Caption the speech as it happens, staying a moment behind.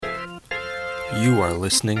You are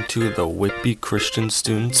listening to the Whitby Christian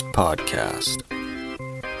Students Podcast.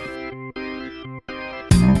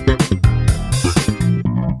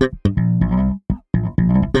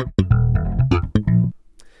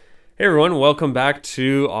 Hey everyone, welcome back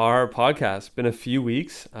to our podcast. Been a few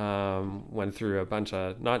weeks. Went through a bunch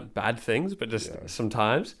of not bad things, but just some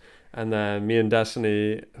times. And then me and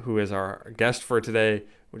Destiny, who is our guest for today,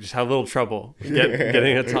 we just had a little trouble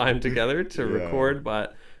getting a time together to record.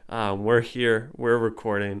 But we're here, we're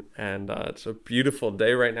recording, and it's a beautiful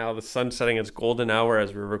day right now. The sun's setting its golden hour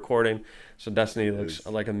as we're recording. So Destiny looks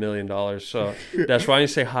like $1 million. So Des, why don't you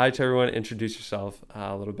say hi to everyone, introduce yourself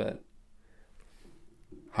a little bit.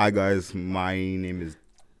 Hi guys, my name is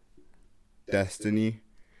Destiny,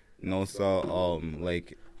 and also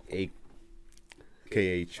like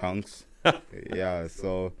AKA Chunks. Yeah,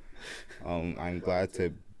 so I'm glad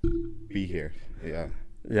to be here.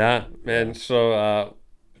 Yeah, man. So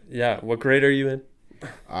what grade are you in?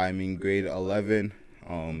 I'm in grade 11.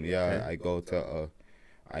 Okay. I go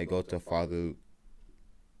to Father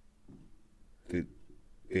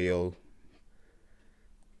Dale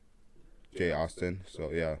J. Austin. So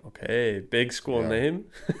yeah. Okay, big school name.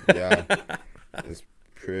 Yeah, it's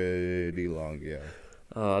pretty long. Yeah.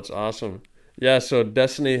 Oh, that's awesome. Yeah, so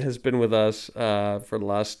Destiny has been with us for the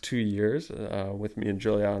last 2 years with me and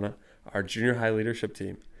Juliana, our junior high leadership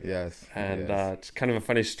team. Yes. And yes. it's kind of a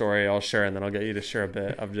funny story I'll share, and then I'll get you to share a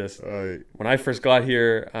bit of just Right. when I first got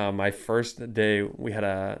here, my first day, we had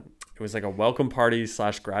it was like a welcome party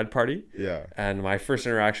 / grad party. Yeah. And my first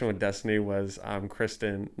interaction with Destiny was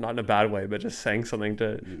Kristen, not in a bad way, but just saying something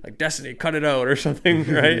to like, Destiny, cut it out or something,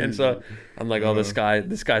 right? And so I'm like, oh, this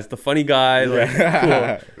guy's the funny guy.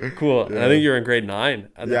 Like, cool. And I think you were in grade 9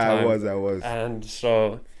 at the time. I was. And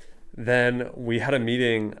so then we had a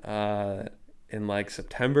meeting in like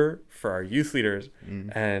September for our youth leaders,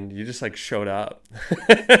 and you just like showed up.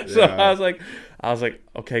 So Yeah. I was like,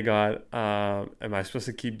 okay, God, am I supposed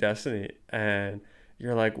to keep Destiny? And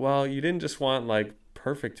you're like, well, you didn't just want like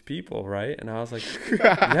perfect people, right? And I was like,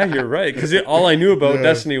 yeah, you're right, because all I knew about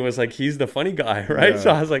Destiny was like he's the funny guy, right? Yeah. So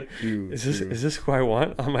I was like, True. is this who I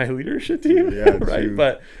want on my leadership team? Yeah, Right. true.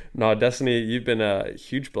 But no, Destiny, you've been a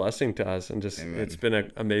huge blessing to us, and just Amen. it's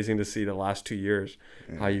been amazing to see the last 2 years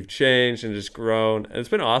how you've changed and just grown, and it's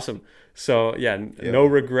been awesome. So no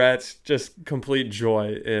regrets, just complete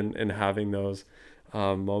joy in having those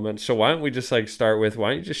moments. So why don't we just like start with, why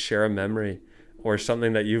don't you just share a memory or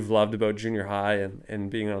something that you've loved about junior high and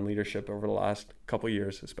being on leadership over the last couple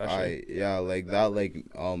years, especially? Like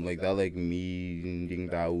that meeting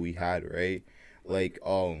that we had, right? Like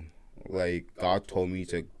God told me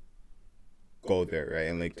to go there, right?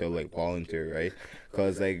 And like to like volunteer, right?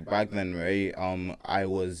 Cuz like back then, right, I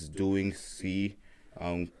was doing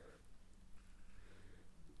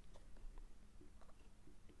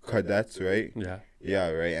cadets, right? Yeah,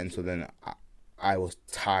 right. And so then I was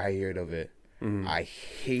tired of it. I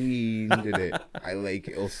hated it.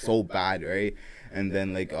 It was so bad, right? And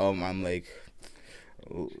then I'm like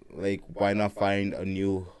why not find a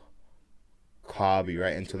new hobby,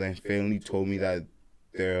 right? And so then family told me that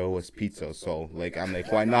there was pizza, so like I'm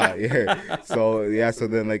like, why not? Yeah. So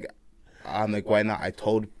then I'm like, why not? I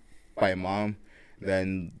told my mom,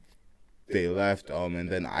 then they left, and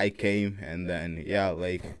then I came, and then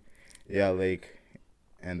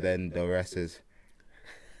and then the rest is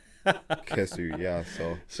history. Yeah.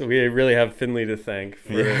 So we really have Finley to thank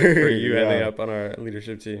for you ending up on our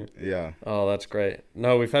leadership team. Yeah. Oh, that's great.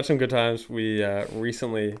 No, we've had some good times. We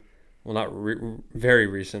recently, well, not very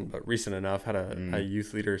recent, but recent enough, had a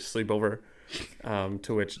youth leader sleepover,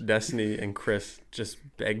 to which Destiny and Chris just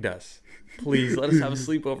begged us, please let us have a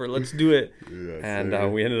sleepover. Let's do it. Yes,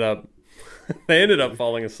 And we ended up, they ended up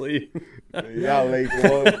falling asleep. Yeah,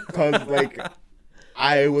 because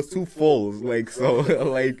I was too full, so.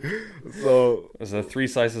 It was 3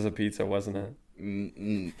 slices of pizza, wasn't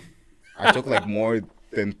it? I took more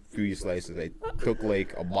than 3 slices. I took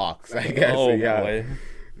a box, I guess. Oh, yeah. boy.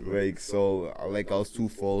 I was too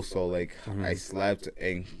full, so I slept,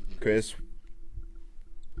 and Chris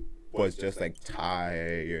was just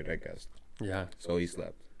tired, I guess. Yeah. So he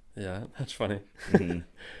slept. Yeah, that's funny. Mm-hmm.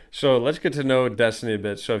 So let's get to know Destiny a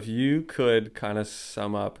bit. So if you could kind of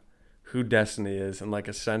sum up who Destiny is in like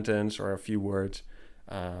a sentence or a few words,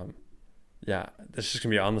 this is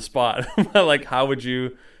gonna be on the spot. But how would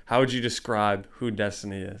you describe who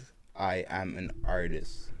Destiny is? I am an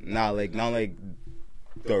artist, not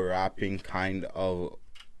the rapping kind of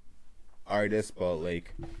artist, but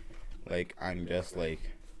I'm just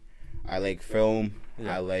I like film.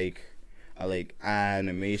 Yeah. I like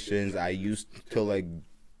animations. I used to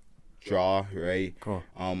draw, right? Cool.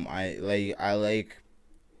 I like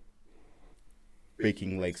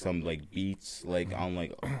making like some like beats like on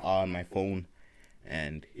my phone,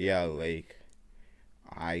 and yeah, like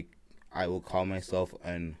I I will call myself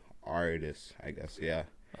an artist, I guess. Yeah,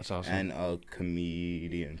 That's awesome. and a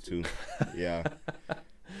comedian too. Yeah,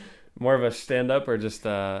 More of a stand-up or just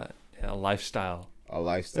a lifestyle? a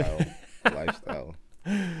lifestyle, lifestyle.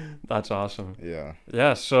 That's awesome. Yeah.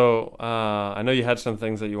 Yeah, so I know you had some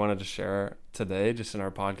things that you wanted to share today just in our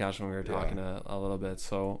podcast when we were Yeah. talking a little bit.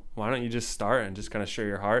 So why don't you just start and just kind of share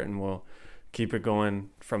your heart, and we'll keep it going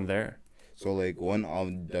from there. So like one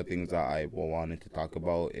of the things that I wanted to talk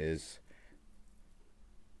about is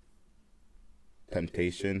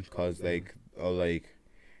temptation, cause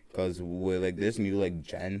cause with like this new like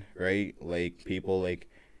gen, right? Like people like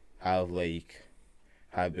have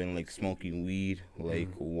been like smoking weed, like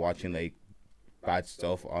watching like bad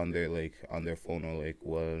stuff on their phone or like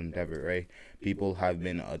whatever, right? People have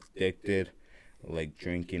been addicted, like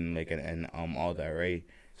drinking like and all that, right?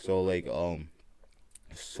 So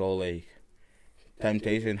so like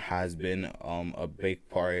temptation has been a big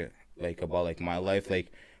part like about like my life.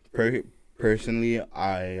 Like personally,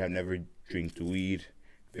 I have never drinked weed,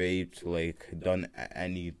 vaped, like done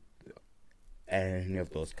any of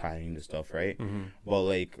those kind of stuff, right? But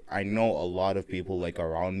like I know a lot of people like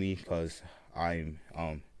around me, cause I'm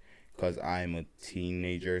a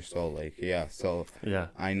teenager, so like yeah, so Yeah.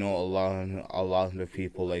 I know a lot of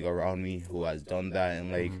people like around me who has done that,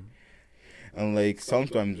 and like and like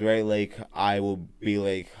sometimes, right, like I will be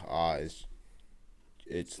like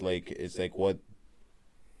it's like what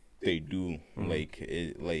they do, like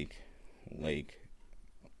it like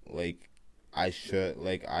I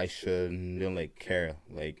shouldn't like care,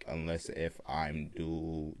 like unless if I'm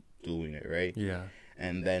doing it, right? Yeah.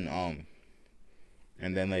 And then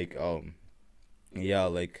like yeah,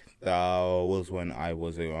 like that was when I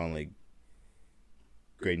was around like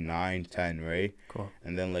grade 9, 10, right? Cool.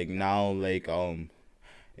 And then like now like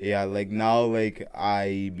yeah, like now like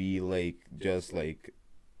I be like just like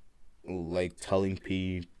telling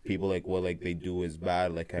people like what like they do is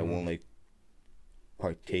bad, like I won't like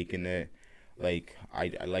partake in it. Like I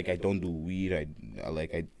don't do weed. I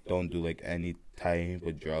don't do like any type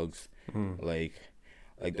of drugs. Like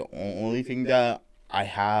the only thing that I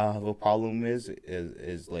have a problem is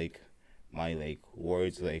like my like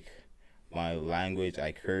words, like my language.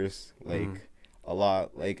 I curse like a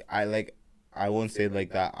lot. Like I won't say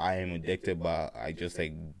like that I am addicted, but I just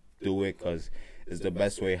like do it because it's the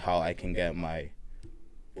best way how I can get my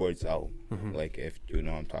words out. Like if you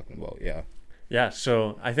know what I'm talking about, yeah. Yeah,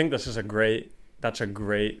 so I think that's a great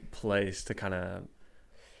place to kind of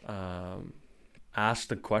ask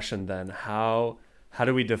the question then, how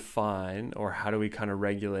do we define, or how do we kind of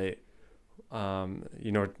regulate,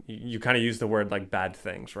 you kind of use the word like bad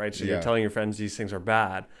things, right? So Yeah. you're telling your friends these things are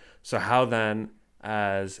bad. So how then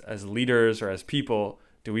as leaders or as people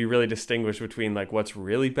do we really distinguish between like what's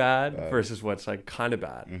really bad versus what's like kind of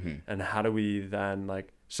bad? And how do we then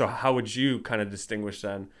like, so how would you kind of distinguish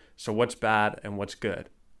then? So what's bad and what's good?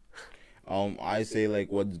 I say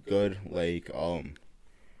like what's good, like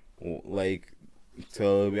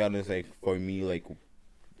to be honest, like for me,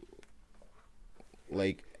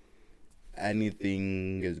 like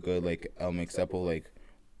anything is good, like except for like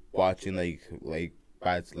watching like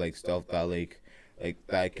bad like stuff that like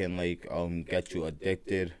that can like get you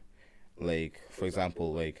addicted. Like for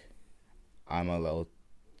example, like I'm allowed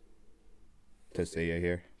to say it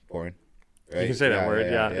here, porn. Right? You can say that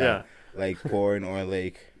word, yeah. Like porn, or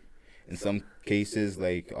like in some cases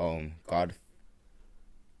like God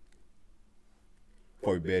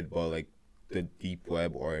forbid, but like the deep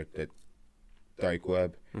web or the dark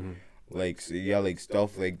web, like so, yeah, like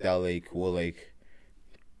stuff like that like will like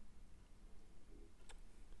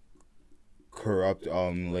corrupt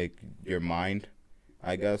like your mind,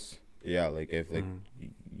 I guess. Yeah, like if like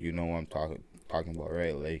you know what I'm talking about,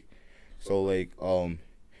 right? Like so like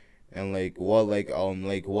and like what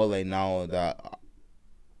now that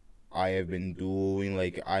I have been doing,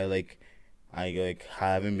 like I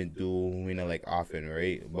haven't been doing it like often,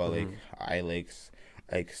 right? But like I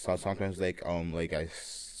so sometimes like I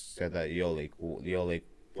said that yo like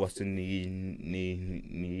what's the need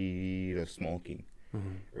of smoking,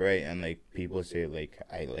 right? And like people say like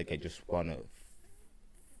I just wanna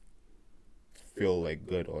feel like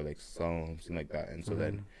good or like something like that, and so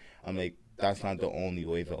then I'm like that's not the only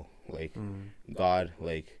way though. Like God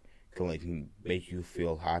like can like make you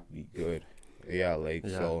feel happy, good, yeah, like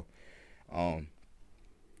so.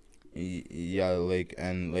 Yeah, like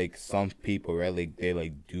and like some people, right, like they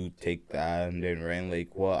like do take that, and then right,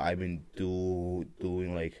 like what I've been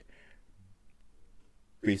doing like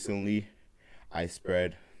recently I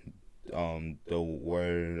spread the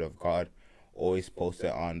word of God, always post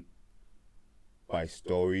it on my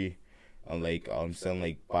story, and like send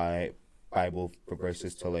like Bible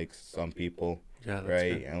verses to like some people, Yeah, that's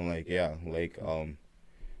right? good. And like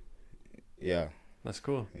yeah, That's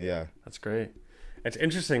cool. yeah, That's great. It's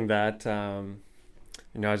interesting that I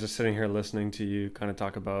was just sitting here listening to you kind of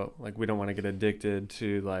talk about like we don't want to get addicted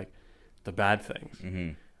to like the bad things.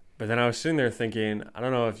 mm-hmm. But then I was sitting there thinking, I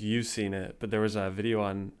don't know if you've seen it, but there was a video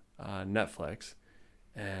on Netflix,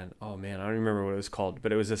 and oh man, I don't remember what it was called,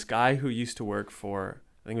 but it was this guy who used to work for,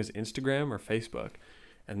 I think it was Instagram or Facebook,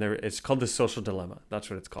 and it's called The Social Dilemma.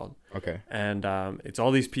 That's what it's called. Okay. And it's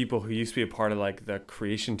all these people who used to be a part of like the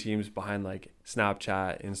creation teams behind like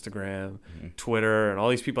Snapchat, Instagram, Twitter, and all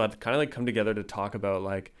these people had kind of like come together to talk about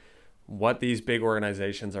like what these big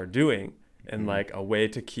organizations are doing and like a way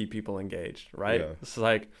to keep people engaged, right? Yeah. It's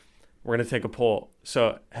like we're gonna take a poll.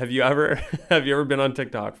 So have you ever been on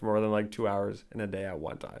TikTok for more than like 2 hours in a day at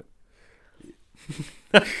one time?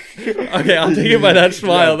 Okay, I'll take it by that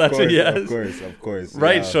smile. Yeah, That's a yes. Of course.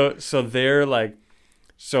 Right. Yeah. So they're like,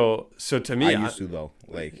 so to me, I used to though.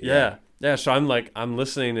 Like yeah. So I'm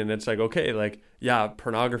listening, and it's like, okay, like yeah,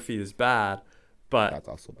 pornography is bad, but that's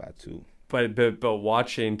also bad too. but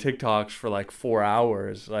watching TikToks for like 4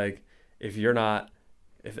 hours, like if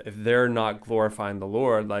they're not glorifying the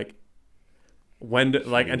Lord, like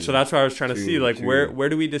and so that's why I was trying to see like where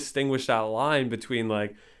do we distinguish that line between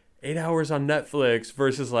like 8 hours on Netflix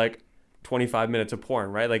versus like 25 minutes of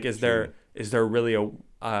porn, right? Like is there really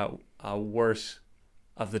a worse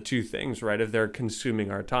of the two things, right? If they're consuming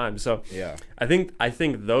our time. So Yeah. I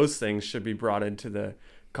think those things should be brought into the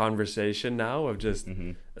conversation now of just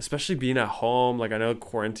especially being at home. Like I know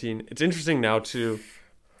quarantine, it's interesting now too.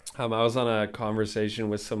 I was on a conversation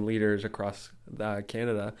with some leaders across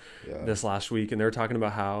Canada this last week, and they were talking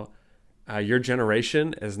about how your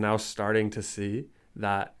generation is now starting to see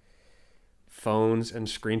that phones and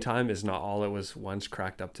screen time is not all it was once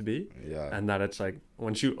cracked up to be. Yeah. And that it's like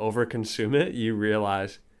once you overconsume it, you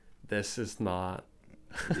realize this is not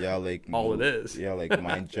like all it is. Yeah, like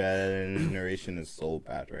my generation is so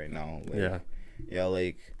bad right now. Like, yeah,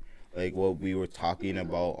 like what we were talking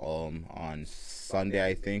about on Sunday,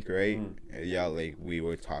 I think, right? Yeah, like we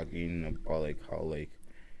were talking about like how like,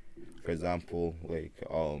 for example, like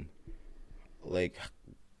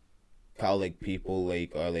how like people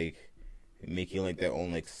like are like making like their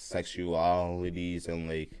own like sexualities and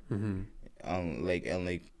like and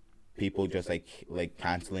like people just like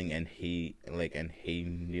canceling and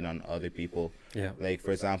hating on other people. Yeah. Like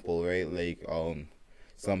for example, right? Like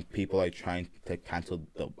some people are trying to cancel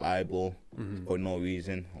the Bible for no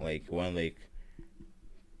reason. Like when like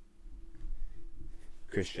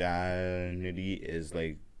Christianity is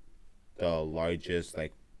like the largest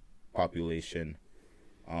like population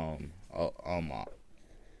on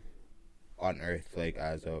earth, like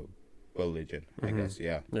as a religion, I guess.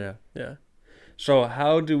 Yeah. So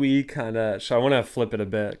how do we so I want to flip it a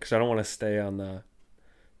bit because I don't want to stay on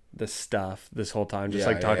the stuff this whole time,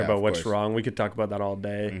 just talk about what's wrong. We could talk about that all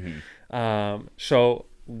day. So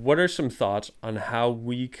what are some thoughts on how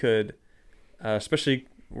we could especially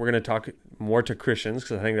we're going to talk more to Christians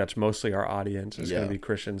because I think that's mostly our audience is going to be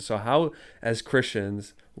Christians. So how, as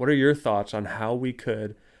Christians, what are your thoughts on how we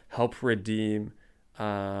could help redeem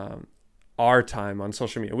our time on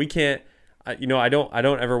social media? We can't, I don't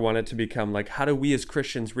ever want it to become like, how do we as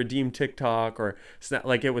Christians redeem TikTok? Or it's not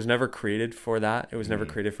like it was never created for that. It was never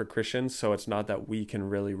created for Christians. So it's not that we can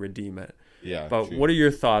really redeem it. Yeah. But true. what are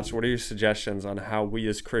your thoughts? What are your suggestions on how we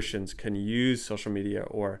as Christians can use social media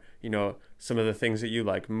or, some of the things that you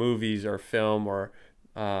like, movies or film or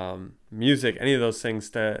music, any of those things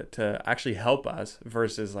to actually help us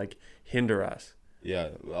versus like hinder us? Yeah.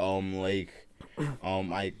 I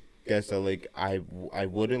guess that like I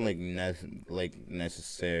wouldn't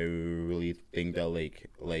necessarily think that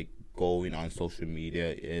like going on social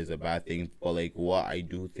media is a bad thing, but like what I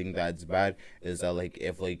do think that's bad is that like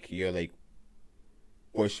if like you're like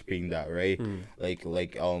worshiping that, right? Like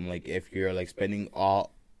if you're like spending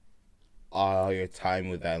all your time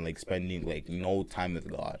with that and like spending like no time with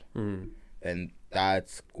God, then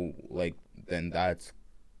that's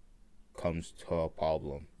comes to a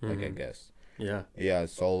problem, like I guess. Yeah,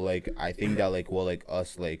 so like I think that like what like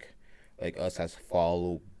us as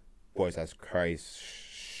followers as Christ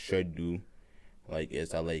should do like is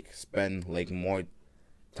that like spend like more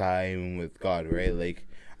time with God, right? Like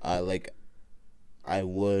I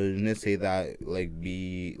wouldn't say that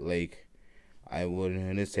I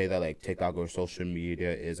wouldn't say that like TikTok or social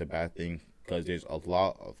media is a bad thing because there's a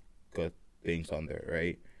lot of good things on there,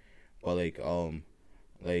 right? But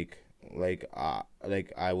like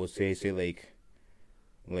I would say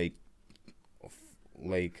like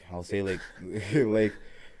I'll say like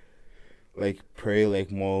pray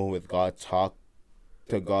like more with God, talk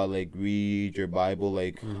to God, like read your Bible.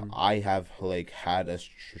 Like I have like had a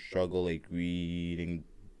struggle like reading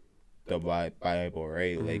the Bible,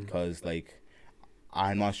 right? Like, cause like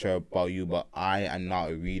I'm not sure about you, but I am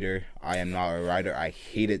not a reader. I am not a writer. I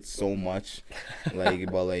hate it so much. But I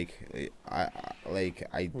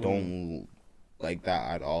don't like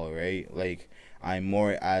that at all, right? Like I'm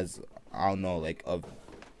more as I don't know, like a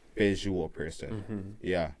visual person.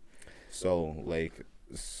 Yeah. So like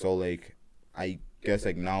I guess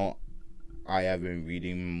like now I have been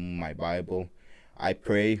reading my Bible. I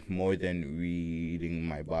pray more than reading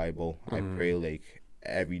my Bible. I pray like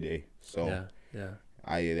every day. So yeah.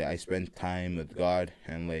 I spend time with God,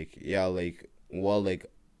 and like like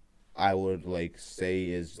I would like say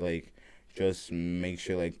is like just make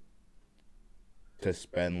sure like to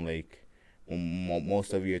spend like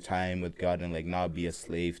most of your time with God, and like not be a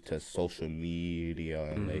slave to social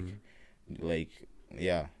media, and like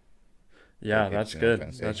yeah. Yeah, Like, that's you know what I'm good.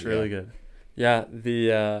 trying to say? That's really good. Yeah,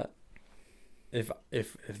 the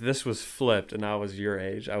if this was flipped and I was your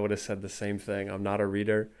age, I would have said the same thing. I'm not a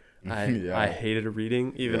reader. I hated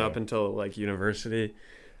reading even up until like university.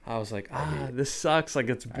 I was like, this sucks. Like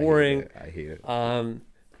it's boring. I hate it.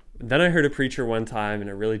 Then I heard a preacher one time and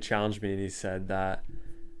it really challenged me, and he said that,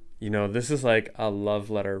 this is like a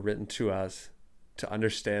love letter written to us to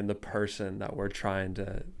understand the person that we're trying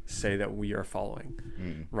to say that we are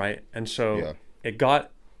following. Right. And so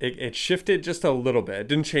it shifted just a little bit. It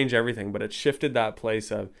didn't change everything, but it shifted that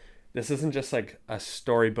place of, this isn't just like a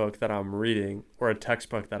storybook that I'm reading or a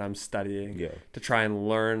textbook that I'm studying to try and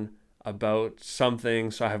learn about something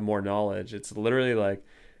so I have more knowledge. It's literally like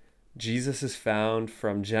Jesus is found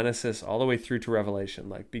from Genesis all the way through to Revelation,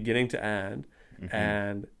 like beginning to end.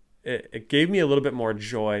 And it gave me a little bit more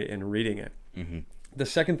joy in reading it. The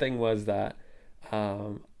second thing was that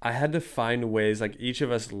I had to find ways, like each of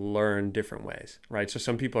us learn different ways, right? So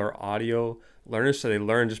some people are audio learners, so they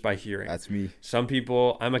learn just by hearing. That's me. Some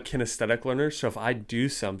people, I'm a kinesthetic learner, so if I do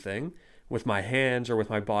something with my hands or with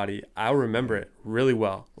my body, I'll remember it really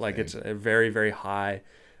well. Like it's a very, very high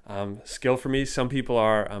skill for me. Some people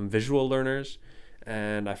are visual learners,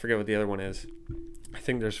 and I forget what the other one is. I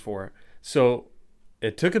think there's 4. So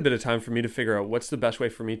it took a bit of time for me to figure out what's the best way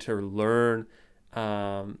for me to learn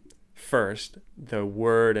first the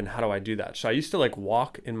word, and how do I do that. So I used to like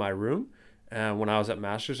walk in my room, and when I was at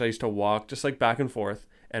Masters I used to walk just like back and forth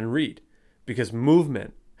and read, because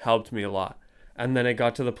movement helped me a lot. And then it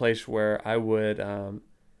got to the place where I would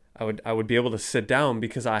be able to sit down,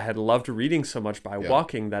 because I had loved reading so much by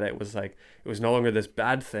walking that it was no longer this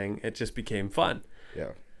bad thing. It just became fun.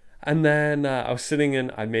 And then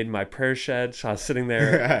I made my prayer shed, so I was sitting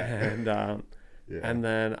there and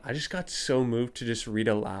then I just got so moved to just read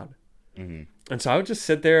aloud. And so I would just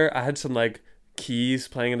sit there. I had some like keys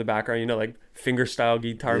playing in the background, like finger style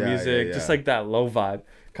guitar music, just like that low vibe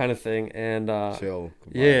kind of thing. And chilling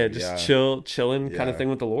kind of thing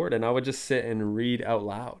with the Lord. And I would just sit and read out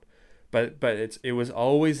loud. But it was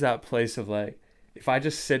always that place of like, if I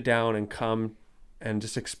just sit down and come and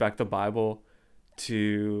just expect the Bible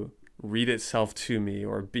to read itself to me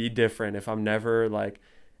or be different, if I'm never like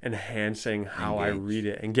enhancing how I read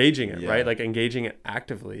it, engaging it, right? Like engaging it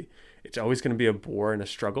actively, it's always going to be a bore and a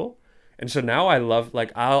struggle. And so now I love,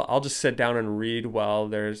 like, I'll just sit down and read while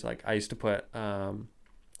there's like, I used to put,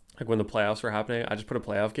 like when the playoffs were happening, I just put a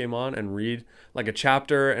playoff game on and read like a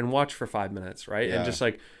chapter and watch for 5 minutes, right? And just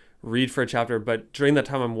like read for a chapter. But during that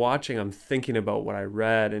time I'm watching, I'm thinking about what I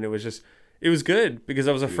read, and it was good, because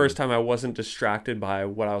that was the first time I wasn't distracted by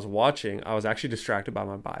what I was watching. I was actually distracted by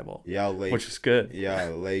my Bible. Which is good.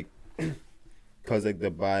 Like, cause like the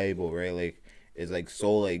Bible, right? Like, is like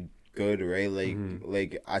so like good, right? Like,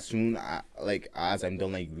 like as soon as I'm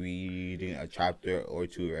done like reading a chapter or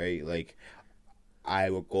 2, right? Like, I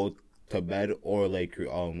will go to bed or like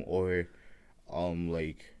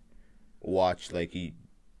watch like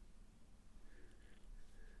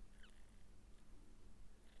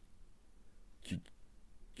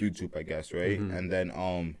YouTube, I guess, right? And then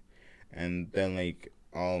like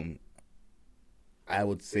I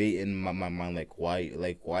would say in my mind like why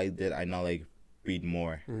did I not like read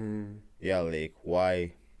more? Why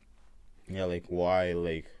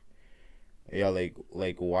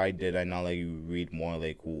did I not like read more?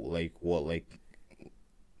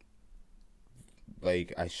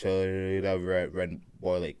 Like I should have read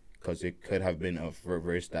more, like, because it could have been a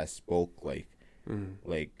verse that spoke like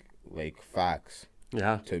facts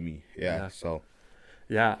to me. So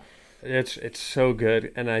It's so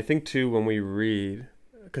good. And I think too, when we read,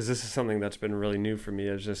 because this is something that's been really new for me,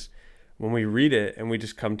 is just when we read it and we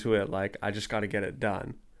just come to it like, I just got to get it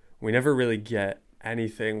done. We never really get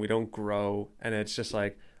anything. We don't grow. And it's just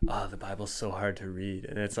like, oh, the Bible's so hard to read.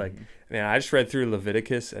 And it's like, man, I just read through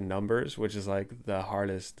Leviticus and Numbers, which is like the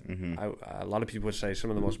hardest. A lot of people would say some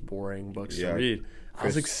of the most boring books to read. I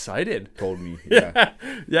was excited. Told me. Yeah.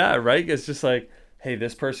 Yeah, right? It's just like, hey,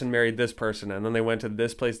 this person married this person, and then they went to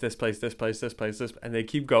this place, this place, this place, this place, this, and they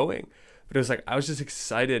keep going. But it was like, I was just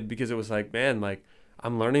excited because it was like, man, like,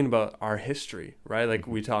 I'm learning about our history, right? Like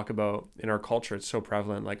we talk about in our culture, it's so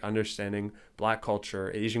prevalent, like understanding Black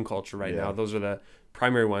culture, Asian culture right now. Those are the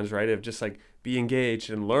primary ones, right? Of just like be engaged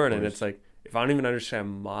and learn. And it's like, if I don't even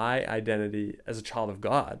understand my identity as a child of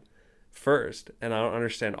God first, and I don't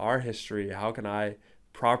understand our history, how can I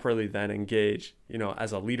properly then engage, you know,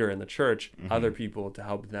 as a leader in the church, other people to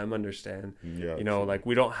help them understand, you know, like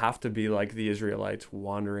we don't have to be like the Israelites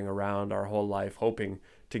wandering around our whole life hoping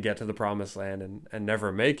to get to the promised land and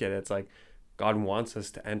never make it. It's like God wants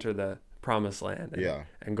us to enter the promised land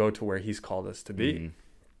and go to where he's called us to be.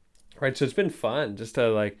 Right. So it's been fun just to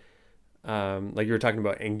like you were talking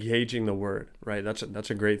about engaging the word, right? That's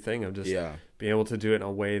a great thing of just being able to do it in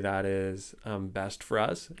a way that is best for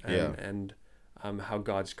us and how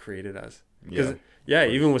God's created us. Because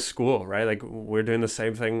even with school, right? Like we're doing the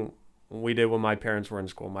same thing we did when my parents were in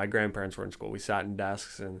school. My grandparents were in school. We sat in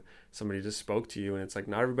desks and somebody just spoke to you, and it's like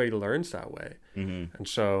not everybody learns that way. And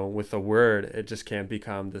so with the word, it just can't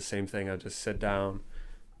become the same thing of just sit down,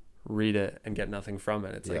 read it, and get nothing from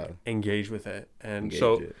it. It's like engage with it. And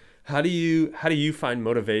how do you find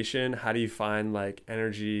motivation? How do you find like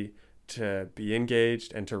energy to be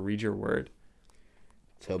engaged and to read your word?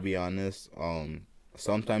 To be honest,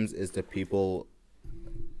 sometimes it's the people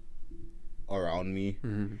around me.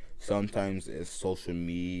 Sometimes it's social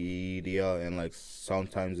media, and like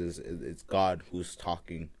sometimes it's God who's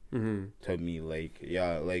talking to me. Like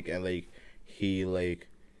and like he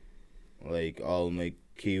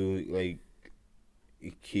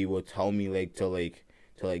he will tell me like to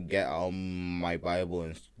get out my Bible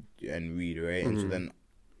and read, right? And so then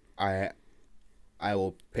I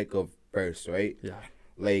will pick up verse, right?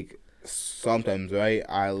 Like sometimes, right?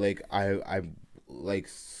 I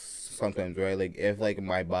sometimes, right? Like if like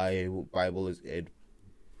my Bible is in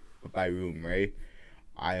my room, right?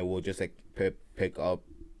 I will just like pick up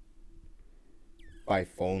my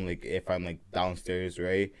phone, like if I'm like downstairs,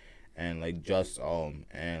 right? And like just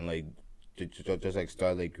just like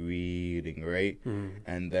start like reading, right?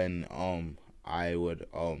 And then I would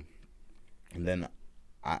and then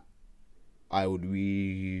I would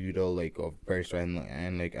read like a verse, right?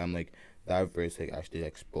 And like I'm like that verse like actually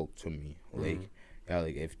like spoke to me, like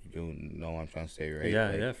like if you know what I'm trying to say, right?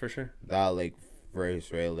 Like, for sure. That like verse,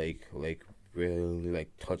 right? Like really like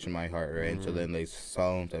touching my heart, right? And so then like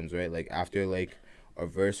sometimes, right? Like after like a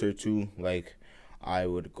verse or two, like I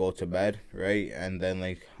would go to bed, right? And then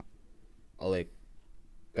like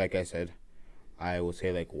I said, I would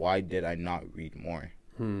say like, why did I not read more?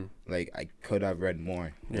 Like I could have read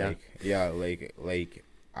more. I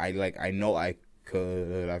know I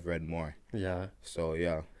could have read more.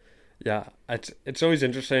 So it's always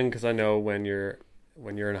interesting because I know when you're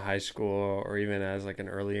in high school or even as like an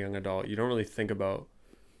early young adult, you don't really think about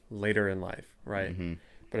later in life, right?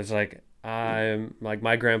 But it's like I'm like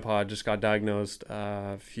my grandpa just got diagnosed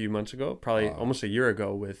a few months ago, probably almost a year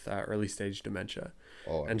ago, with early stage dementia.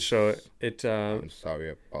 And so I'm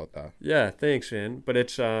sorry about that. Yeah, thanks, man. But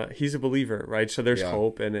it's he's a believer, right? So there's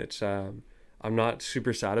hope, and it's I'm not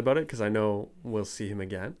super sad about it because I know we'll see him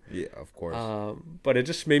again. Yeah, of course. But it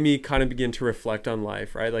just made me kind of begin to reflect on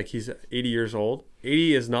life, right? Like he's 80 years old.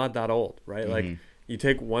 80 is not that old, right? Like you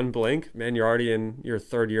take one blink, man, you're already in your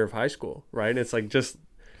third year of high school, right? And it's like just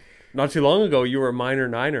not too long ago you were a minor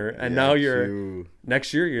niner, and now you're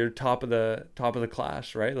next year you're top of the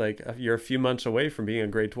class, right? Like you're a few months away from being a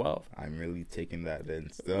grade 12. I'm really taking that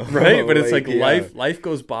in still. Right? But it's like life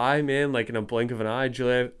goes by, man, like in a blink of an eye.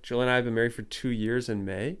 Julia and I have been married for 2 years in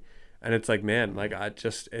May, and it's like, man, like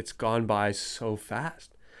it's gone by so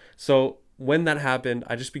fast. So when that happened,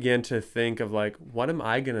 I just began to think of like, what am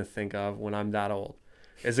I going to think of when I'm that old?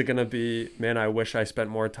 Is it going to be, man, I wish I spent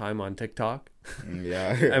more time on TikTok?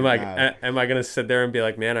 Am I going to sit there and be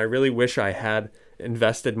like, man, I really wish I had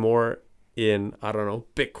invested more in, I don't know,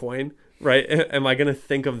 Bitcoin, right? Am I going to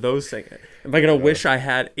think of those things? Am I going to wish I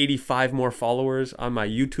had 85 more followers on my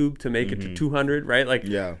YouTube to make it to 200, right? Like,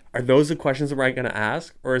 are those the questions that I'm going to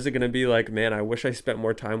ask? Or is it going to be like, man, I wish I spent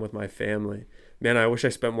more time with my family, man, I wish I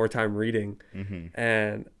spent more time reading,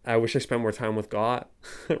 and I wish I spent more time with God,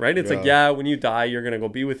 right? It's like, yeah, when you die, you're going to go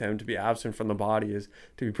be with him. To be absent from the body is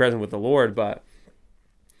to be present with the Lord. But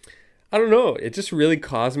I don't know. It just really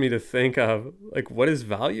caused me to think of like, what is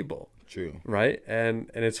valuable? True. Right?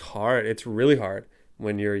 And it's hard. It's really hard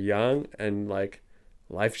when you're young and like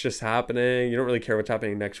life's just happening. You don't really care what's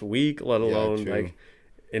happening next week, let alone like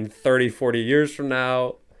in 30, 40 years from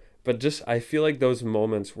now. But just, I feel like those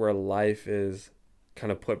moments where life is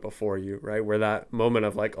kind of put before you, right? Where that moment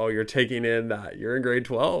of like, oh, you're taking in that you're in grade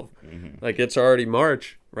 12. Like it's already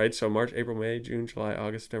March, right? So March, April, May, June, July,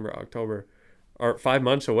 August, September, October are 5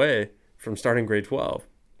 months away from starting grade 12.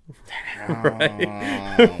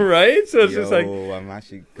 Right? Right? So it's just like, I'm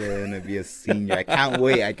actually gonna be a senior. I can't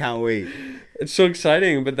wait. It's so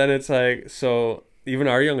exciting, but then it's like, so even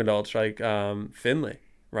our young adults, like Finley,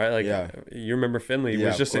 right? Like you remember Finley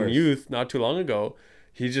was just in youth not too long ago.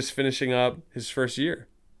 He's just finishing up his first year.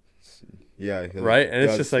 Yeah. Right? And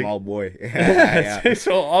it's just like small boy.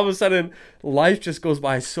 So all of a sudden life just goes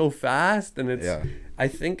by so fast, and it's I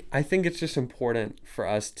think it's just important for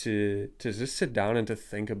us to just sit down and to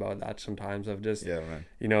think about that sometimes, of just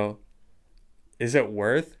you know, is it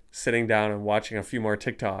worth sitting down and watching a few more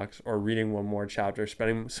TikToks or reading one more chapter,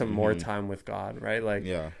 spending some more time with God, right? Like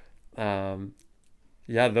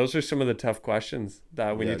those are some of the tough questions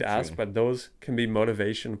that we need to ask, but those can be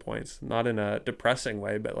motivation points, not in a depressing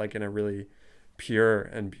way, but like in a really pure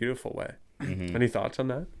and beautiful way. Any thoughts on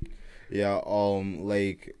that?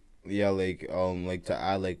 Like to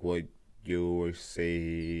add like what you were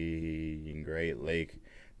saying, right? Like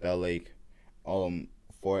that, like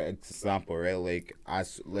for example, right? Like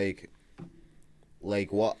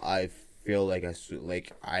like what I feel like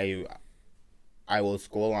I will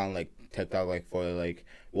scroll on like TikTok like for like,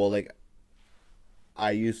 well, like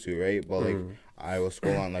I used to, right? But like I will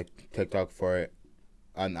scroll on like TikTok for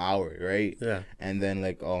an hour, right? Yeah. And then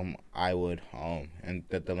like I would and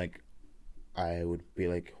then like I would be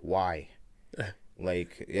like, why?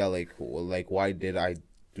 like why did I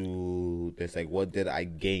do this? Like what did I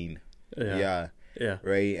gain? Yeah.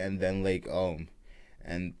 Right? And then like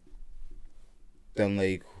and then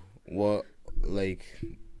like what, like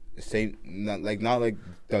same, not like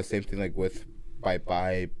the same thing like with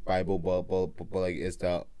Bible, but like it's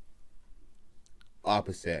the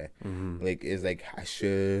opposite. Like it's like I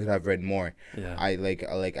should have read more.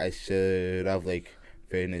 I should have like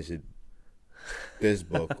finished this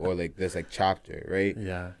book or like this like chapter, right?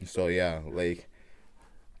 So like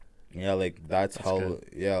that's how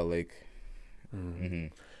good.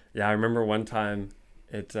 I remember one time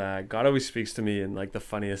God always speaks to me in like the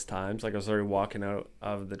funniest times. Like I was already walking out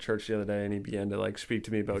of the church the other day, and he began to like speak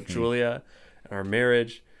to me about Julia and our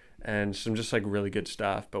marriage and some just like really good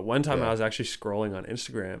stuff. But one time I was actually scrolling on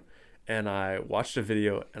Instagram, and I watched a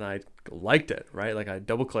video and I liked it, right? Like I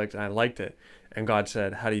double clicked and I liked it, and God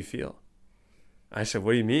said, "How do you feel?" I said,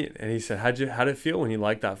 "What do you mean?" And he said, "How'd it feel when you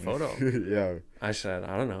liked that photo?" I said,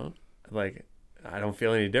 "I don't know. Like, I don't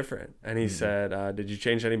feel any different." And he said, "Did you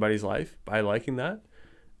change anybody's life by liking that?"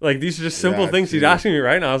 Like, these are just simple things he's asking me,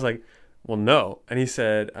 right? And I was like, well, no. And he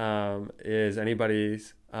said, is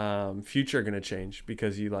anybody's future going to change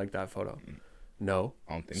because you like that photo? No.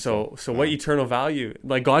 I don't think so. So what eternal value?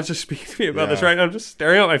 Like, God's just speaking to me about this right now. I'm just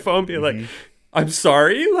staring at my phone being like, I'm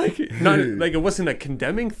sorry. Like, not like it wasn't a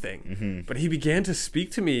condemning thing, but he began to speak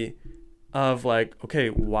to me of like, okay,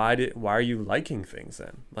 why are you liking things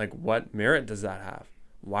then? Like, what merit does that have?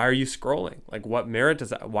 Why are you scrolling? Like, what merit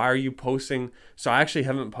does that? Why are you posting? So I actually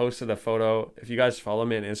haven't posted a photo. If you guys follow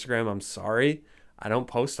me on Instagram, I'm sorry. I don't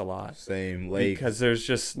post a lot. Same, like, because there's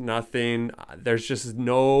just nothing. There's just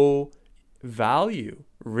no value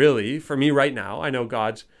really for me right now. I know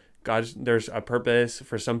God's. There's a purpose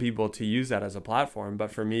for some people to use that as a platform,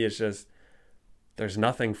 but for me, it's just there's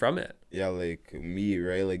nothing from it. Yeah, like me,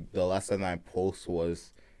 right? Like the last time I post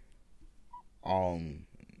was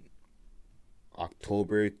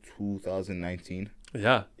October 2019.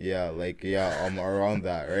 Yeah, around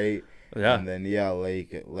that, right? And then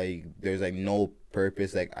like there's like no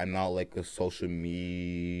purpose. Like I'm not like a social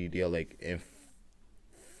media like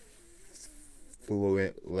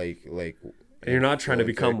influent like and you're not trying to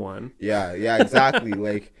become one. Yeah, exactly.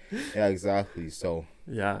 Like exactly. So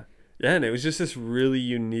yeah, and it was just this really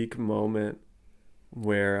unique moment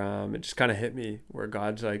where it just kind of hit me, where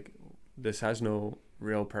God's like, this has no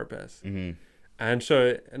real purpose. And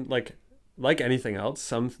so, and like anything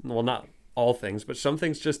else, not all things, but some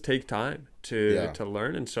things just take time to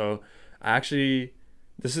learn. And so actually,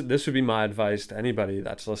 this would be my advice to anybody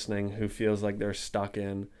that's listening who feels like they're stuck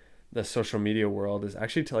in the social media world is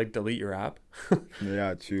actually to like delete your app.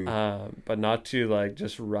 Yeah, true. But not to like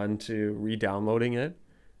just run to re-downloading it.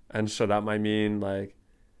 And so that might mean like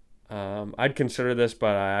I'd consider this,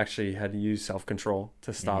 but I actually had used self-control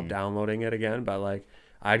to stop downloading it again. But like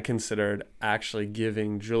I'd considered actually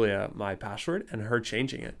giving Julia my password and her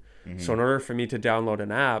changing it. So in order for me to download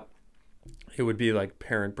an app, it would be like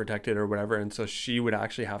parent protected or whatever. And so she would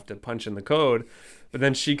actually have to punch in the code, but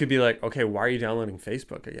then she could be like, okay, why are you downloading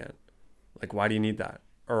Facebook again? Like, why do you need that?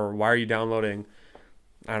 Or why are you downloading,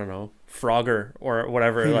 I don't know, Frogger or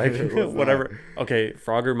whatever, like whatever. Okay,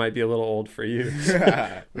 Frogger might be a little old for you.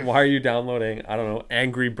 Why are you downloading, I don't know,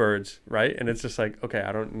 Angry Birds, right? And it's just like, okay,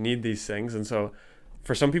 I don't need these things. And so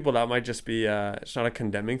for some people that might just be, it's not a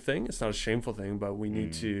condemning thing. It's not a shameful thing, but we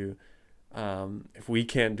need to, if we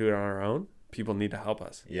can't do it on our own, people need to help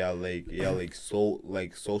us.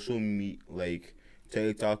 Like social media, like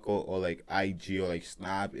TikTok or like IG or like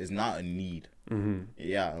Snap is not a need.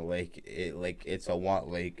 Yeah, like it's a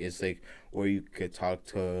want. Like it's like where you could talk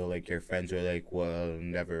to like your friends or like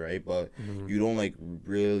whatever, right? But you don't like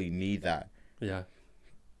really need that. Yeah.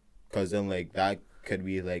 Cause then like that could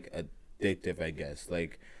be like addictive, I guess.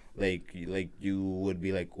 Like you would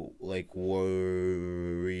be like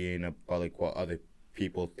worrying about like what other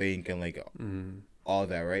people think and like all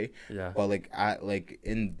that, right? Yeah. But like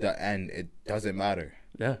in the end, it doesn't matter.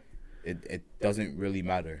 Yeah. It doesn't really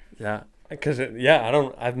matter. Yeah. Because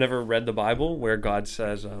I've never read the Bible where God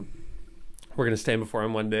says we're going to stand before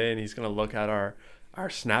him one day and he's going to look at our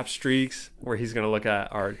Snap streaks, where he's going to look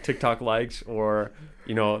at our TikTok likes or,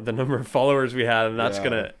 you know, the number of followers we had. And that's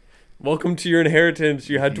going to, welcome to your inheritance.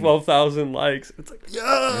 You had 12,000 likes. It's like, yeah,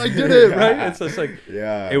 I did it. Right. It's just like,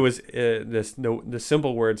 it was the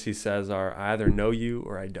simple words he says are, I either know you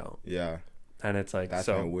or I don't. Yeah. And it's like, that's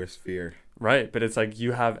my worst fear. Right. But it's like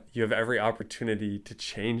you have every opportunity to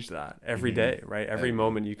change that every day, right? Every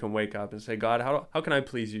moment you can wake up and say, God, how can I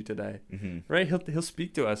please you today? Right. He'll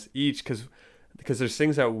speak to us each because there's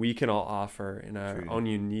things that we can all offer in our own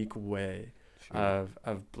unique way of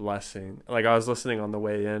blessing. Like I was listening on the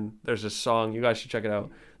way in, there's a song, you guys should check it out.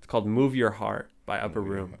 It's called Move Your Heart by Upper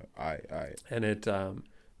Room. And it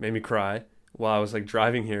made me cry while I was like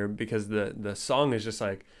driving here because the song is just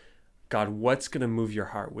like, God, what's going to move your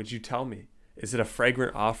heart? Would you tell me? Is it a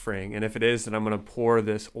fragrant offering? And if it is, then I'm going to pour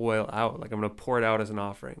this oil out. Like I'm going to pour it out as an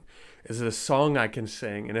offering. Is it a song I can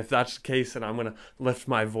sing? And if that's the case, then I'm going to lift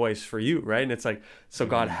my voice for you, right? And it's like, so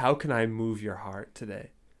God, how can I move your heart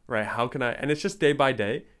today? Right? How can I? And it's just day by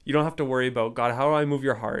day. You don't have to worry about, God, how do I move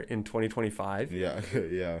your heart in 2025? Yeah.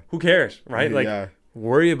 Who cares, right? Like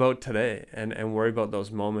worry about today and worry about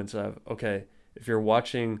those moments of, okay, if you're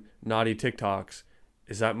watching naughty TikToks,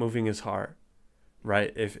 is that moving his heart?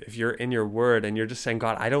 Right? If you're in your word and you're just saying,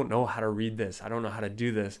 God, I don't know how to read this. I don't know how to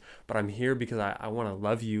do this, but I'm here because I want to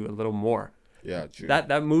love you a little more. Yeah, true.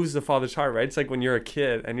 That moves the Father's heart, right? It's like when you're a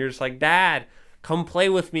kid and you're just like, Dad, come play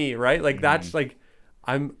with me, right? Like that's like,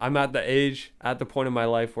 I'm at the point in my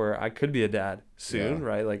life where I could be a dad soon,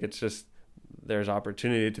 right? Like it's just, there's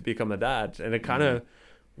opportunity to become a dad. And it kind of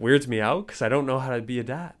weirds me out because I don't know how to be a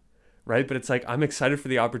dad. Right. But it's like, I'm excited for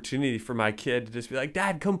the opportunity for my kid to just be like,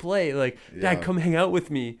 Dad, come play. Like, Dad, come hang out with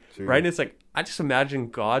me. True. Right. And it's like, I just imagine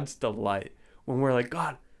God's delight when we're like,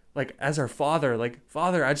 God, like as our Father, like,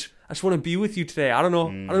 Father, I just want to be with you today. I don't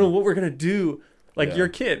know what we're going to do. Like you're a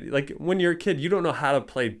kid, like when you're a kid, you don't know how to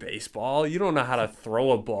play baseball. You don't know how to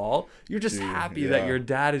throw a ball. You're just happy that your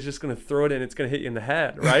dad is just going to throw it and it's going to hit you in the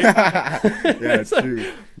head. Right. It's true.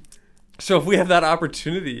 Like, so if we have that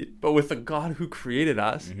opportunity, but with the God who created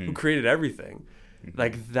us, who created everything,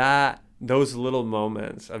 like that, those little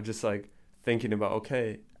moments of just like thinking about,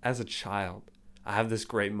 okay, as a child, I have this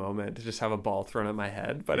great moment to just have a ball thrown at my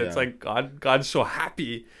head, but it's like God's so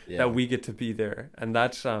happy that we get to be there. And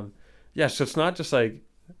that's, so it's not just like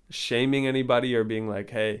shaming anybody or being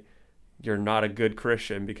like, hey, you're not a good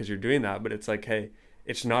Christian because you're doing that, but it's like, hey,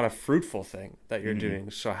 it's not a fruitful thing that you're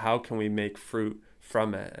doing. So how can we make fruit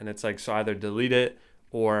from it? And it's like, so either delete it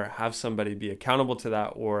or have somebody be accountable to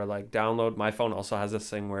that, or like download. My phone also has this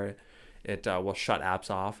thing where it will shut apps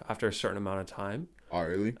off after a certain amount of time. Oh,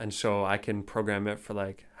 really? And so I can program it for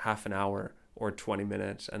like half an hour or 20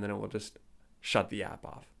 minutes, and then it will just shut the app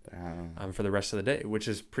off for the rest of the day, which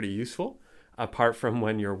is pretty useful. Apart from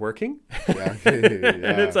when you're working. And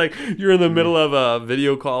it's like you're in the middle of a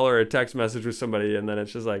video call or a text message with somebody, and then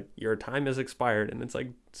it's just like your time has expired, and it's like,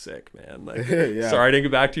 sick, man. Like sorry I didn't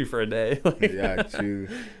get back to you for a day. True.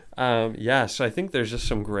 So I think there's just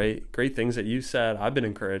some great things that you said. I've been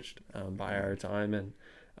encouraged by our time, and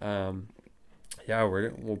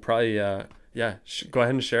we'll probably yeah, go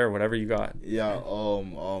ahead and share whatever you got. Yeah,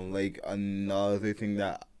 like another thing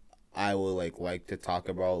that I would like to talk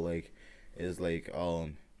about like is like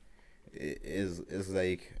is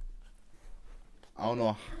like I don't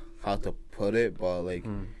know how to put it, but like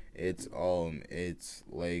it's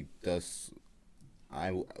like this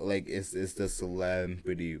it's the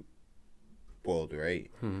celebrity world,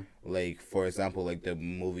 right? Like for example, like the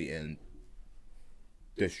movie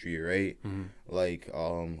industry, right? Like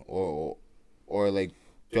or like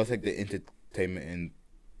just like the entertainment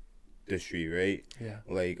industry, right? Yeah.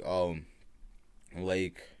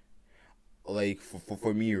 Like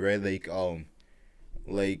for me, right? Like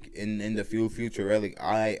in the future, right?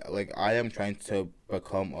 I am trying to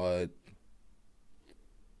become the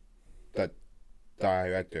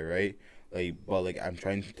director, right? But like I'm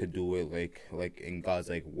trying to do it like in God's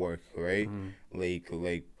like work, right? Like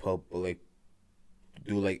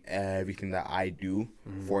do like everything that I do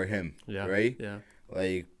for Him, Yeah. right? Yeah.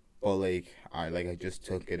 Like, but like I just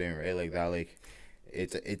took it in, right? Like that, like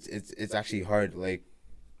it's actually hard, like,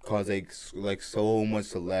 cause like so much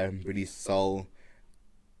celebrities sell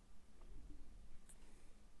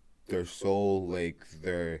their soul, like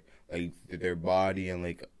their body and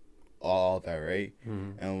like all that, right?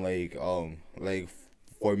 And like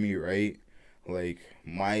for me, right? Like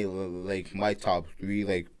my top three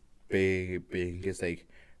like biggest like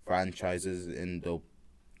franchises in the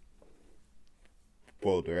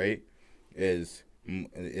world, right? Is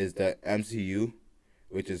the MCU,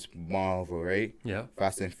 which is Marvel, right? Yeah.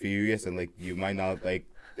 Fast and Furious, and like you might not like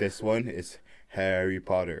this one is Harry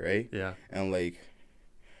Potter, right? Yeah. And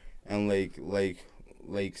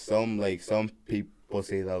some people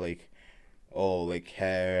say that like, oh, like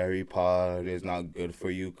Harry Potter is not good for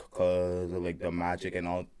you because of like the magic and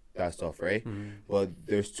all that stuff, right? But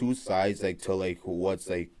there's two sides like to like what's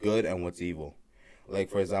like good and what's evil. Like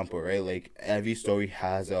for example, right? Like every story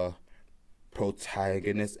has a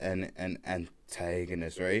protagonist and an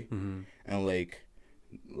antagonist, right? And like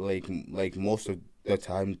most of the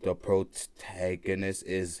time the protagonist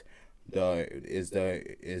is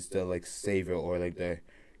the like savior or like the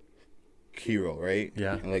hero, right?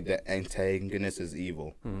 Yeah. And like the antagonist is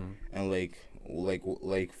evil. And like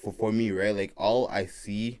for me, right? Like all I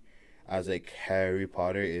see as like Harry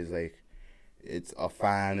Potter is like it's a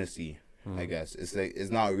fantasy. I guess it's like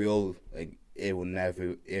it's not real. Like it will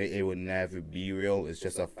never be real. It's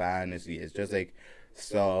just a fantasy. It's just like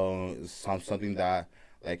something that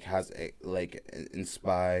like has like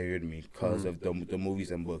inspired me because of the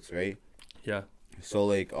movies and books, right? Yeah. So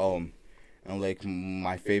like and like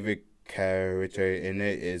my favorite character in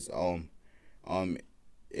it is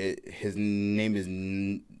his name is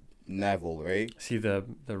Neville, right? See the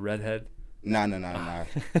redhead. Nah.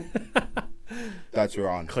 That's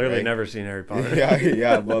wrong. Clearly right? never seen Harry Potter.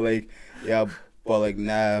 But like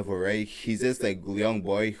Neville, right? He's this like young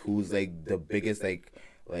boy who's like the biggest like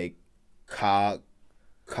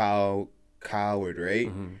coward,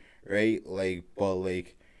 right? Right? Like but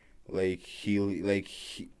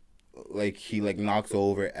he like knocks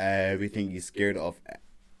over everything. He's scared of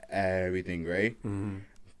everything, right?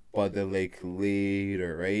 But the like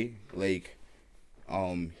later, right?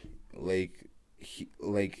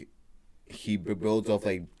 He builds off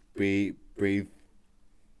like bravery,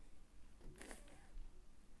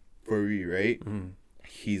 right?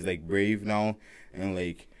 He's like brave now, and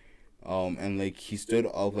like he stood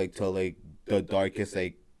up like to like the darkest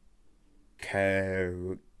like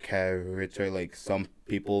character, like some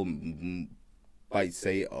people might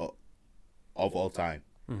say of all time.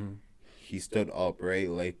 He stood up, right?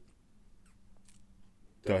 Like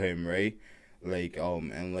to him, right?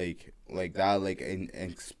 And like that like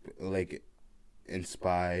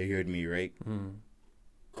inspired me, right?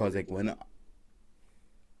 Cause like when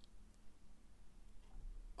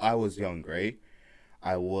I was young, right?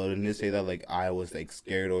 I wouldn't say that like I was like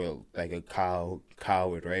scared or like a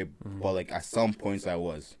coward, right? But like at some points I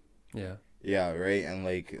was. Yeah, right. And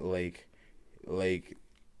like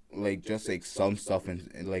just like some stuff and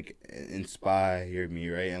like inspired me,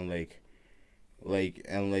 right? And like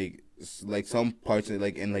some parts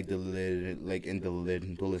like in like the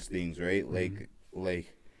littlest things, right?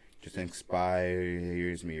 Like just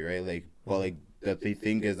inspires me, right? Like but like the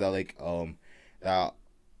thing is that like that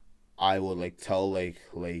I would like tell like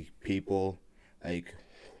people like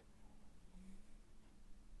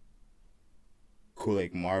who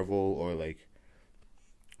like Marvel or like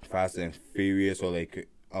Fast and Furious or like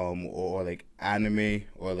or like anime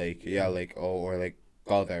or like or like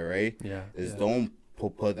all that, right? Is don't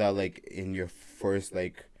put that like in your first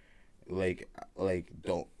like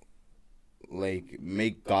don't like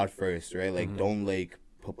make God first, right? Like don't like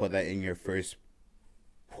put that in your first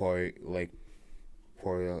I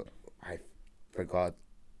forgot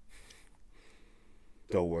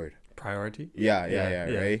the word. Priority. Yeah,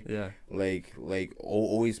 right. Yeah. Like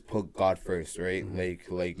always put God first, right? Like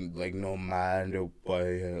no matter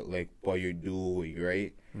what you're doing,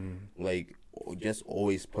 right? Like just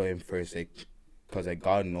always put Him first, like, cause like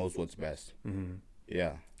God knows what's best.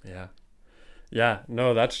 Yeah.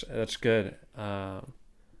 No, that's good. Yeah,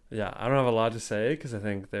 I don't have a lot to say because I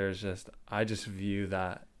think I just view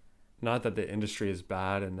that, not that the industry is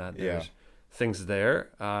bad and that there's things there.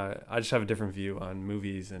 I just have a different view on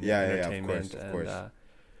movies and entertainment. Of course.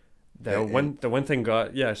 The one thing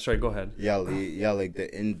God, sorry, go ahead. Like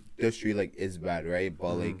the industry like is bad, right?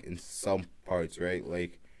 But like in some parts, right?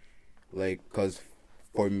 Like cause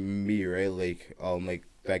for me, right? Like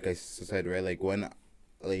I said, right? Like when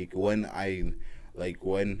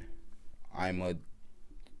I'm a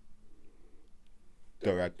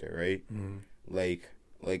director, right? Like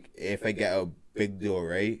if I get a big deal,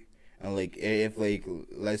 right? And like if like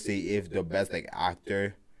let's say if the best like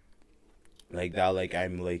actor like that like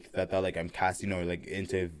I'm casting or like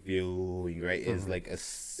interviewing, right, is like a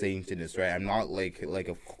saint in this, right? I'm not like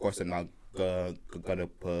of course I'm not gonna put him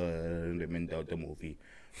in the movie,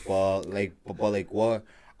 but what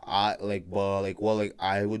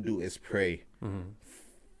I would do is pray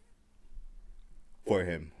for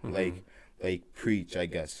him, like preach, I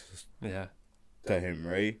guess, to him,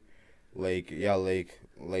 right? Like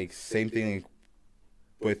same thing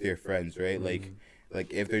with your friends, right? Like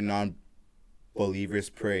if they're non-believers,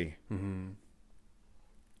 pray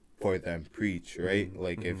for them, preach, right?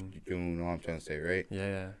 Like if you know what I'm trying to say, right?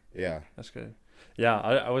 Yeah. That's good. Yeah,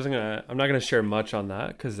 I'm not gonna share much on that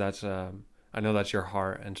because that's I know that's your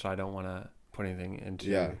heart, and so I don't want to put anything into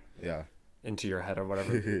your head or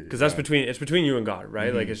whatever, because that's between you and God,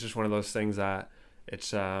 right? Like it's just one of those things that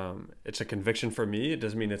it's a conviction for me. It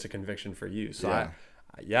doesn't mean it's a conviction for you. So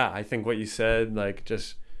I think what you said, like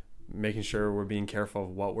just making sure we're being careful of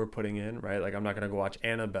what we're putting in, right? Like I'm not gonna go watch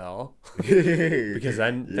Annabelle because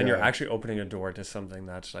then you're actually opening a door to something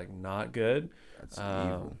that's like not good. That's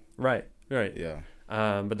evil. Right. Yeah.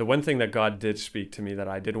 But the one thing that God did speak to me that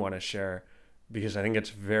I did want to share, because I think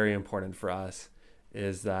it's very important for us,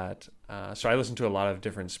 is that so I listen to a lot of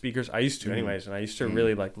different speakers. I used to anyways, and I used to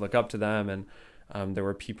really like look up to them, and there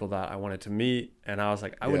were people that I wanted to meet, and I was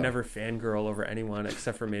like, I would never fangirl over anyone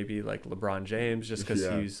except for maybe like LeBron James, just because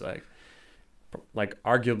he's like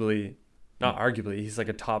arguably, not arguably, he's like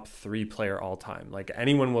a top 3 player all time. Like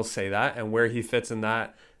anyone will say that, and where he fits in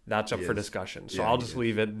that's up for discussion. So I'll just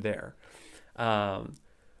leave it there.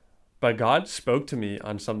 But God spoke to me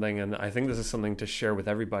on something, and I think this is something to share with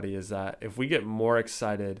everybody, is that if we get more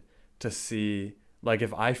excited to see, like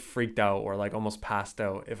if I freaked out or like almost passed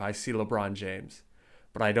out if I see LeBron James,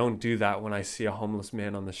 but I don't do that when I see a homeless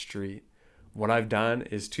man on the street, what I've done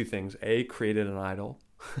is 2 things. A, created an idol,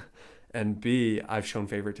 and B, I've shown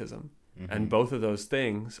favoritism. And both of those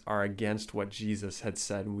things are against what Jesus had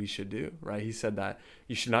said we should do, right? He said that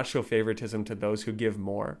you should not show favoritism to those who give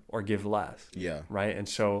more or give less. Yeah. Right? And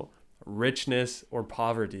so richness or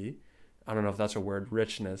poverty, I don't know if that's a word,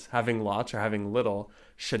 richness, having lots or having little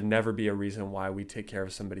should never be a reason why we take care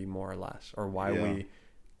of somebody more or less, or why we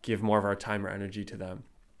give more of our time or energy to them.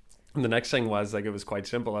 And the next thing was like, it was quite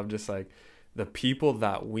simple. I'm just like, the people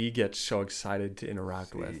that we get so excited to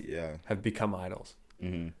interact with have become idols.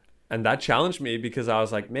 And that challenged me because I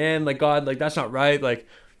was like, man, like God, like that's not right. Like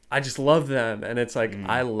I just love them. And it's like,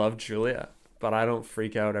 I love Julia, but I don't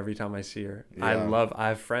freak out every time I see her. I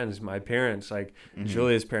have friends, my parents, like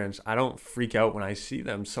Julia's parents. I don't freak out when I see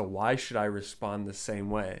them. So why should I respond the same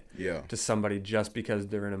way to somebody just because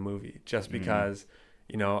they're in a movie? Just because,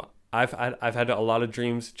 you know, I've had a lot of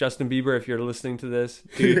dreams. Justin Bieber, if you're listening to this,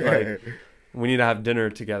 dude, like we need to have dinner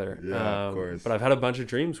together. Of course. But I've had a bunch of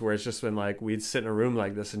dreams where it's just been like, we'd sit in a room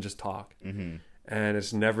like this and just talk. And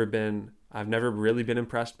I've never really been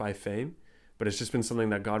impressed by fame, but it's just been something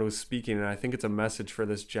that God was speaking. And I think it's a message for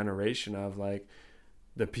this generation of like,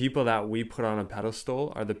 the people that we put on a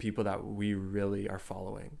pedestal are the people that we really are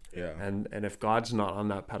following. And if God's not on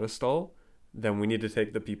that pedestal, then we need to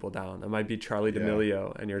take the people down. It might be Charli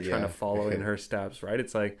D'Amelio and you're trying to follow in her steps, right?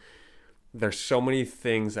 It's like, there's so many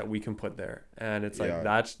things that we can put there, and it's like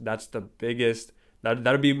that's the biggest.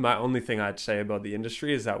 That'd be my only thing I'd say about the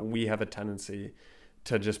industry, is that we have a tendency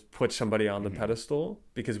to just put somebody on the pedestal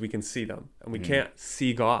because we can see them, and we can't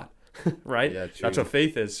see God, right? That's what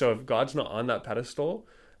faith is. So if God's not on that pedestal,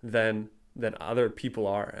 then other people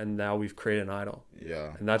are, and now we've created an idol.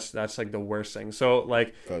 And that's like the worst thing. So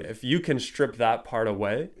like if you can strip that part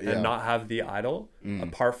away and not have the idol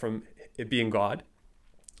apart from it being God,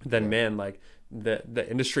 then man, like the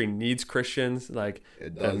industry needs Christians. Like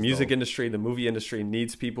the music industry, the movie industry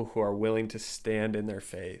needs people who are willing to stand in their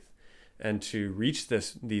faith and to reach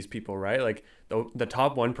these people, right? Like the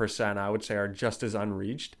top 1%, I would say, are just as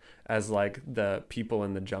unreached as like the people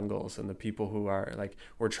in the jungles and the people who are like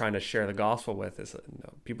we're trying to share the gospel with. Is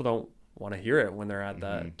people don't want to hear it when they're at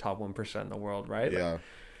the top 1% in the world, right? Yeah. Like,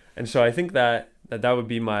 and so I think that would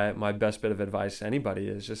be my best bit of advice to anybody,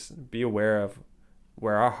 is just be aware of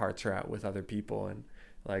where our hearts are at with other people. And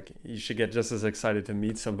like you should get just as excited to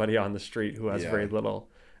meet somebody on the street who has very little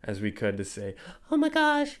as we could to say, oh my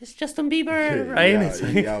gosh, it's Justin Bieber, right?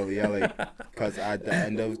 Like, because at the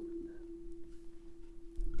end of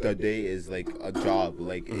the day is like a job,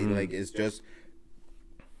 like it's just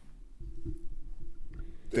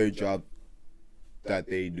their job that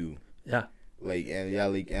they do. Yeah. Like and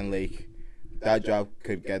that job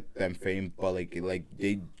could get them fame, but like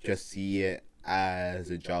they just see it as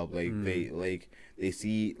a job. Like they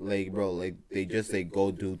see like, bro, like they just like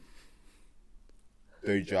go do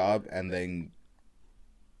their job and then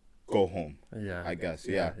go home. Yeah, I guess.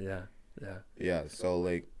 Yeah. So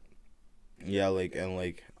like, and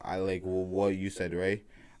like I like what you said, right?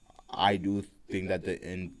 I do think that the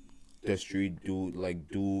industry do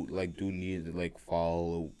need like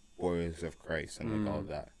followers of Christ and like all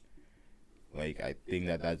that. Like I think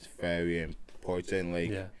that that's very important.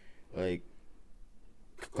 Like,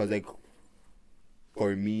 cause like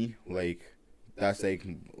for me, like that's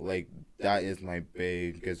like that is my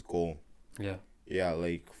biggest goal. Yeah,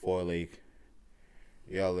 like for like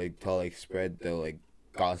to like spread the like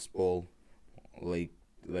gospel like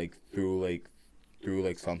through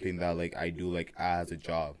something that like I do like as a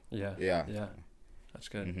job. Yeah. That's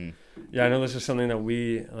good. Yeah, I know this is something that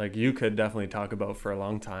we, like, you could definitely talk about for a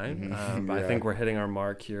long time. But I think we're hitting our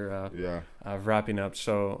mark here of wrapping up.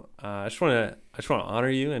 So I just want to honor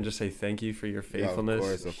you and just say thank you for your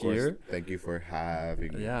faithfulness of here. Course. Thank you for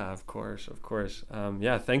having me. Yeah, of course.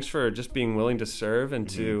 Thanks for just being willing to serve and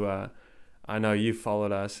to, I know you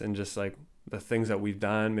followed us and just like the things that we've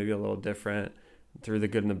done, maybe a little different, through the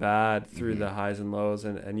good and the bad, through the highs and lows.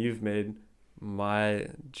 And you've made my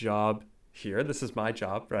job here, this is my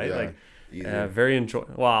job, right? Like very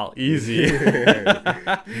easy.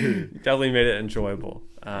 Definitely made it enjoyable,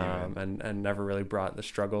 and never really brought the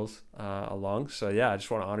struggles along. So I just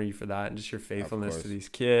want to honor you for that and just your faithfulness to these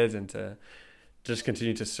kids and to just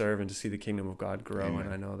continue to serve and to see the kingdom of God grow. Amen.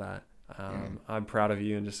 And I know that I'm proud of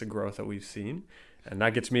you and just the growth that we've seen, and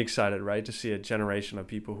that gets me excited, right, to see a generation of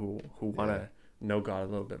people who want to know God a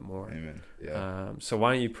little bit more. Amen. So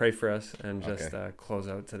why don't you pray for us and just close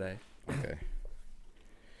out today? Okay.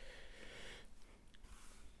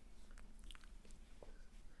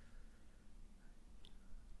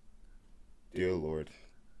 Dear Lord,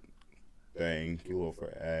 thank you, Lord, for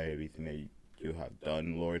everything that you have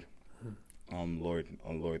done, Lord. Lord,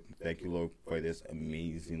 thank you, Lord, for this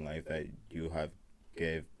amazing life that you have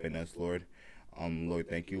given us, Lord. Lord,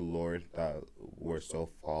 thank you, Lord, that we're so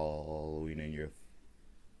following in your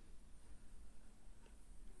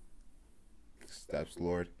steps,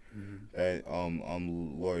 Lord. And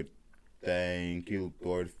Lord, thank you,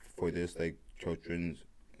 Lord, for this like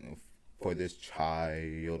for this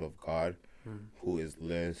child of God who is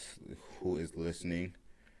listening.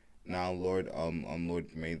 Now, Lord,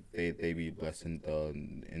 Lord, may they be blessed in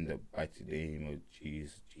the mighty name of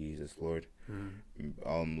Jesus, Lord.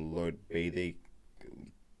 Lord, may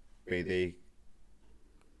they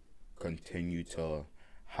continue to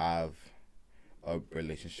have a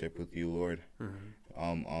relationship with you, Lord.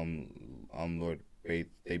 Lord, may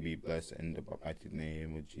they be blessed in the mighty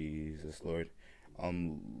name of Jesus, Lord.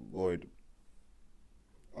 Lord,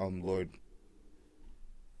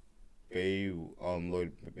 may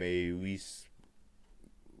we,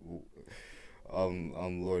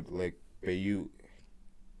 Lord, like, may you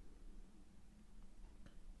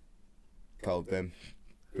help them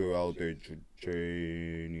throughout their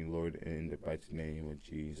journey, Lord, in the mighty name of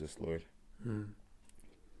Jesus, Lord.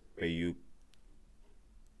 May you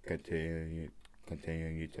continue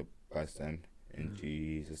to bless them. In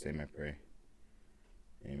Jesus' name I pray.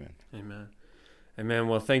 Amen.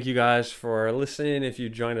 Well, thank you guys for listening. If you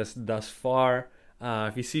joined us thus far,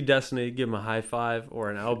 if you see Destiny, give him a high five or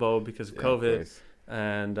an elbow because of COVID. Of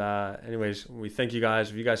and anyways, we thank you guys.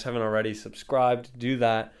 If you guys haven't already subscribed, do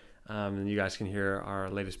that. And you guys can hear our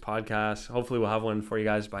latest podcast. Hopefully we'll have one for you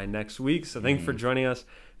guys by next week. So thank you for joining us.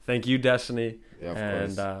 Thank you, Destiny. Yeah,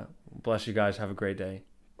 of course. Bless you guys. Have a great day.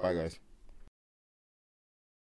 Bye, guys.